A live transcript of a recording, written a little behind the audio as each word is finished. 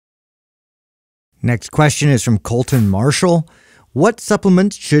Next question is from Colton Marshall. What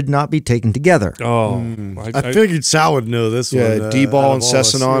supplements should not be taken together? Oh, I figured Sal would know this one. Yeah, D-ball and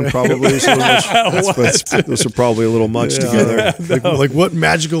Cessinon probably. Those are probably a little much together. Like what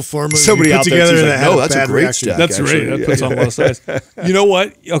magical formula Somebody you put out there together like, that no, had a that's a bad great reaction? stack. That's actually. right. That puts on both sides. You know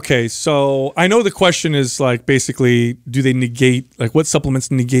what? Okay, so I know the question is like basically, do they negate, like what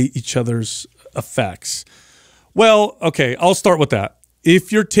supplements negate each other's effects? Well, okay, I'll start with that.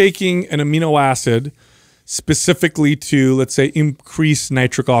 If you're taking an amino acid specifically to, let's say, increase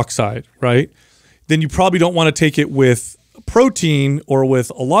nitric oxide, right? Then you probably don't want to take it with protein or with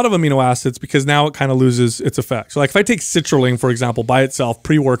a lot of amino acids because now it kind of loses its effect. So like if I take citrulline, for example, by itself,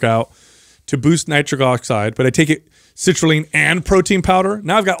 pre-workout to boost nitric oxide, but I take it citrulline and protein powder,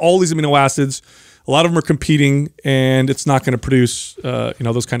 now I've got all these amino acids. A lot of them are competing, and it's not going to produce,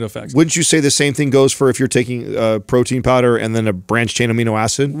 those kind of effects. Wouldn't you say the same thing goes for if you're taking protein powder and then a branched chain amino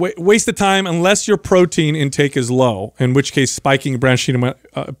acid? Waste of time unless your protein intake is low, in which case spiking branched chain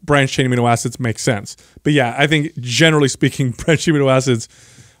amino acids makes sense. But yeah, I think generally speaking, branched chain amino acids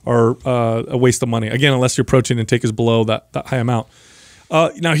are a waste of money. Again, unless your protein intake is below that high amount.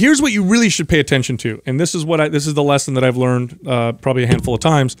 Now, here's what you really should pay attention to, and this is the lesson that I've learned probably a handful of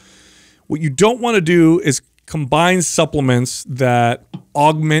times. What you don't want to do is combine supplements that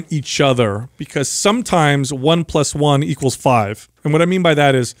augment each other because sometimes 1 + 1 = 5. And what I mean by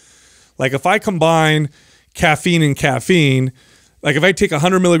that is, like if I combine caffeine and caffeine, like if I take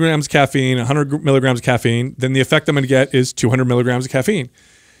 100 milligrams caffeine, 100 milligrams caffeine, then the effect I'm going to get is 200 milligrams of caffeine.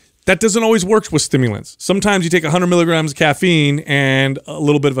 That doesn't always work with stimulants. Sometimes you take 100 milligrams of caffeine and a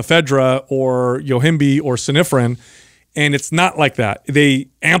little bit of ephedra or yohimbe or synephrine, and it's not like that. They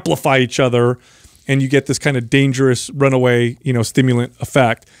amplify each other, and you get this kind of dangerous runaway, stimulant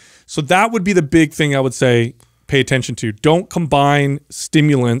effect. So that would be the big thing I would say pay attention to. Don't combine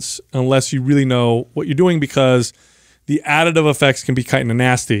stimulants unless you really know what you're doing because the additive effects can be kind of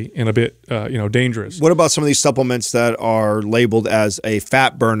nasty and a bit, dangerous. What about some of these supplements that are labeled as a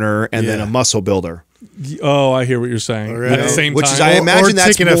fat burner and then a muscle builder? Oh, I hear what you're saying. Right. At the same Which time, is, I imagine or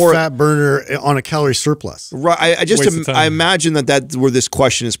that's taking more a fat burner on a calorie surplus. Right. I imagine that's where this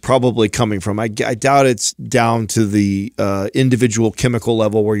question is probably coming from. I doubt it's down to the individual chemical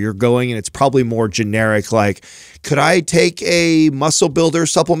level where you're going, and it's probably more generic. Like, could I take a muscle builder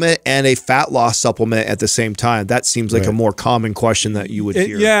supplement and a fat loss supplement at the same time? That seems like a more common question that you would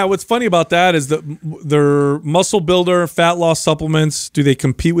hear. Yeah. What's funny about that is that their muscle builder, fat loss supplements, do they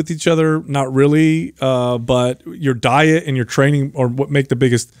compete with each other? Not really. But your diet and your training are what make the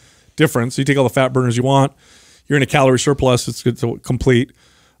biggest difference. So you take all the fat burners you want. You're in a calorie surplus. It's a complete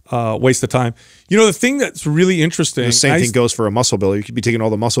waste of time. The thing that's really interesting. The same thing goes for a muscle builder. You could be taking all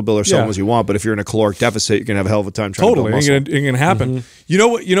the muscle builder supplements you want, but if you're in a caloric deficit, you're gonna have a hell of a time trying to build muscle. Totally, it's gonna happen. You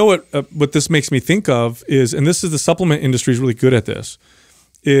know what this makes me think of is, and this is the supplement industry is really good at this,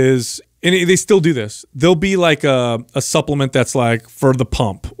 and they still do this. There'll be like a supplement that's like for the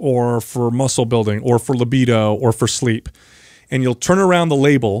pump or for muscle building or for libido or for sleep. And you'll turn around the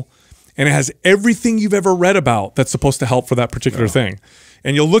label and it has everything you've ever read about that's supposed to help for that particular thing.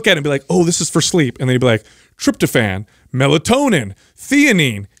 And you'll look at it and be like, oh, this is for sleep. And then you'll be like, tryptophan, melatonin,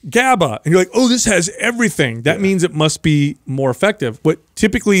 theanine, GABA. And you're like, oh, this has everything. That means it must be more effective. What's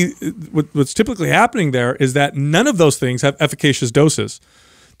typically happening there is that none of those things have efficacious doses.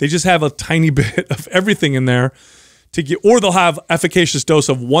 They just have a tiny bit of everything in there to get, or they'll have efficacious dose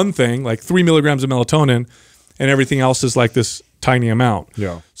of one thing, like 3 milligrams of melatonin, and everything else is like this tiny amount.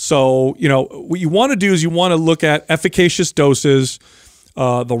 Yeah. So, what you want to do is you want to look at efficacious doses,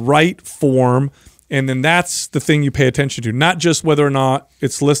 the right form, and then that's the thing you pay attention to, not just whether or not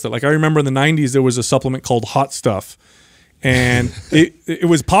it's listed. Like I remember in the 90s, there was a supplement called Hot Stuff. And it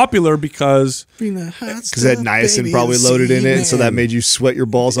was popular because it had niacin probably loaded in it, so that made you sweat your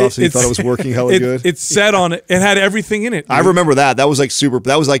balls off. So you thought it was working hella good. It said on it, it had everything in it. I remember that. That was like super.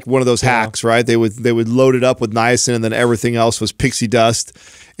 That was like one of those hacks, right? They would load it up with niacin, and then everything else was pixie dust.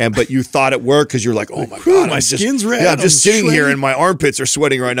 But you thought it worked because you're like, oh my god, my skin's red. Yeah, I'm just sitting here and my armpits are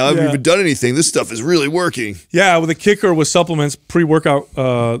sweating right now. I haven't even done anything. This stuff is really working. Yeah, well, the kicker with supplements,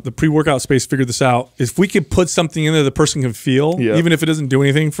 the pre-workout space figured this out. If we could put something in there the person can feel, even if it doesn't do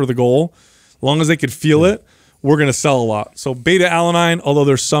anything for the goal, as long as they could feel it, we're going to sell a lot. So beta-alanine, although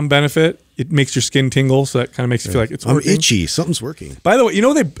there's some benefit, it makes your skin tingle, so that kind of makes you feel like it's working. I'm itchy. Something's working. By the way,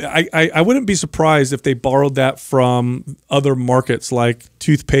 I wouldn't be surprised if they borrowed that from other markets like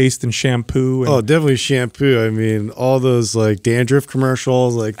toothpaste and shampoo. And definitely shampoo. I mean, all those like dandruff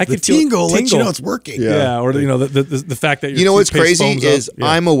commercials, like the tingle lets you know it's working. Yeah, or the fact that your what's crazy foams is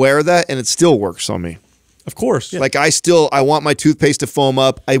I'm aware of that and it still works on me. Of course. Like I want my toothpaste to foam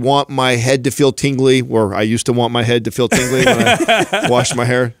up. I want my head to feel tingly, or I used to want my head to feel tingly when I washed my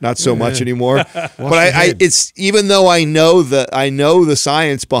hair. Not so much anymore. But it's even though I know the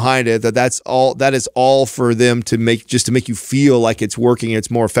science behind it, that is all for them to make you feel like it's working and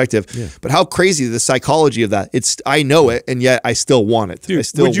it's more effective. Yeah. But how crazy the psychology of that. I know it, and yet I still want it. Dude, I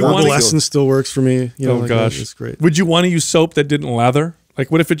still want lesson still works for me. You know, oh gosh, it's great. Would you want to use soap that didn't lather? Like,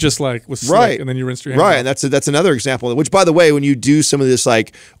 what if it just like was slick and then you rinse your hands? Right, and that's another example. Which, by the way, when you do some of this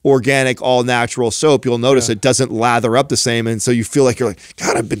like organic, all natural soap, you'll notice it doesn't lather up the same, and so you feel like you're like,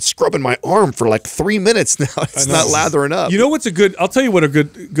 God, I've been scrubbing my arm for like 3 minutes now. It's not lathering up. You know what's a good? I'll tell you what are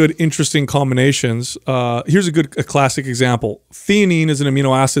good, interesting combinations. Here's a classic example. Theanine is an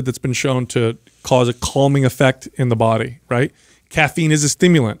amino acid that's been shown to cause a calming effect in the body. Right. Caffeine is a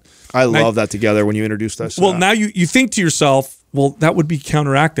stimulant. I love that together when you introduce that. Well, now you think to yourself, well, that would be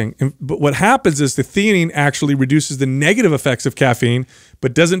counteracting. But what happens is the theanine actually reduces the negative effects of caffeine,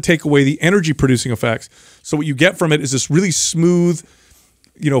 but doesn't take away the energy-producing effects. So what you get from it is this really smooth,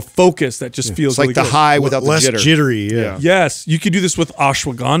 focus that just feels it's like really the good. high without less the jitter. Jittery. Yeah. Yes, you could do this with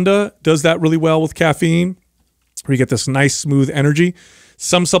ashwagandha. Does that really well with caffeine, where you get this nice, smooth energy.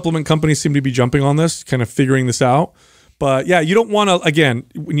 Some supplement companies seem to be jumping on this, kind of figuring this out. But yeah, you don't want to, again,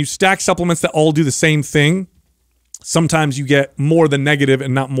 when you stack supplements that all do the same thing, sometimes you get more the negative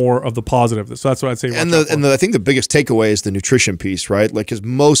and not more of the positive. So that's what I'd say. And I think the biggest takeaway is the nutrition piece, right? Like, because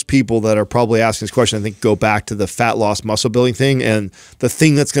most people that are probably asking this question, I think, go back to the fat loss, muscle building thing, and the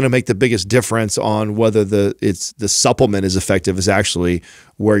thing that's going to make the biggest difference on whether the supplement is effective is actually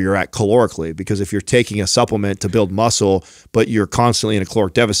where you're at calorically. Because if you're taking a supplement to build muscle, but you're constantly in a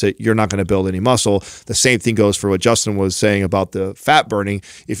caloric deficit, you're not going to build any muscle. The same thing goes for what Justin was saying about the fat burning.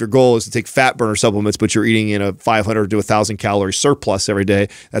 If your goal is to take fat burner supplements, but you're eating in a 500 to 1,000 calorie surplus every day,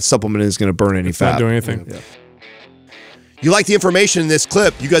 that supplement is going to burn any fat. Not doing anything. Yeah. You like the information in this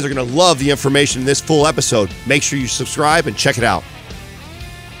clip? You guys are going to love the information in this full episode. Make sure you subscribe and check it out.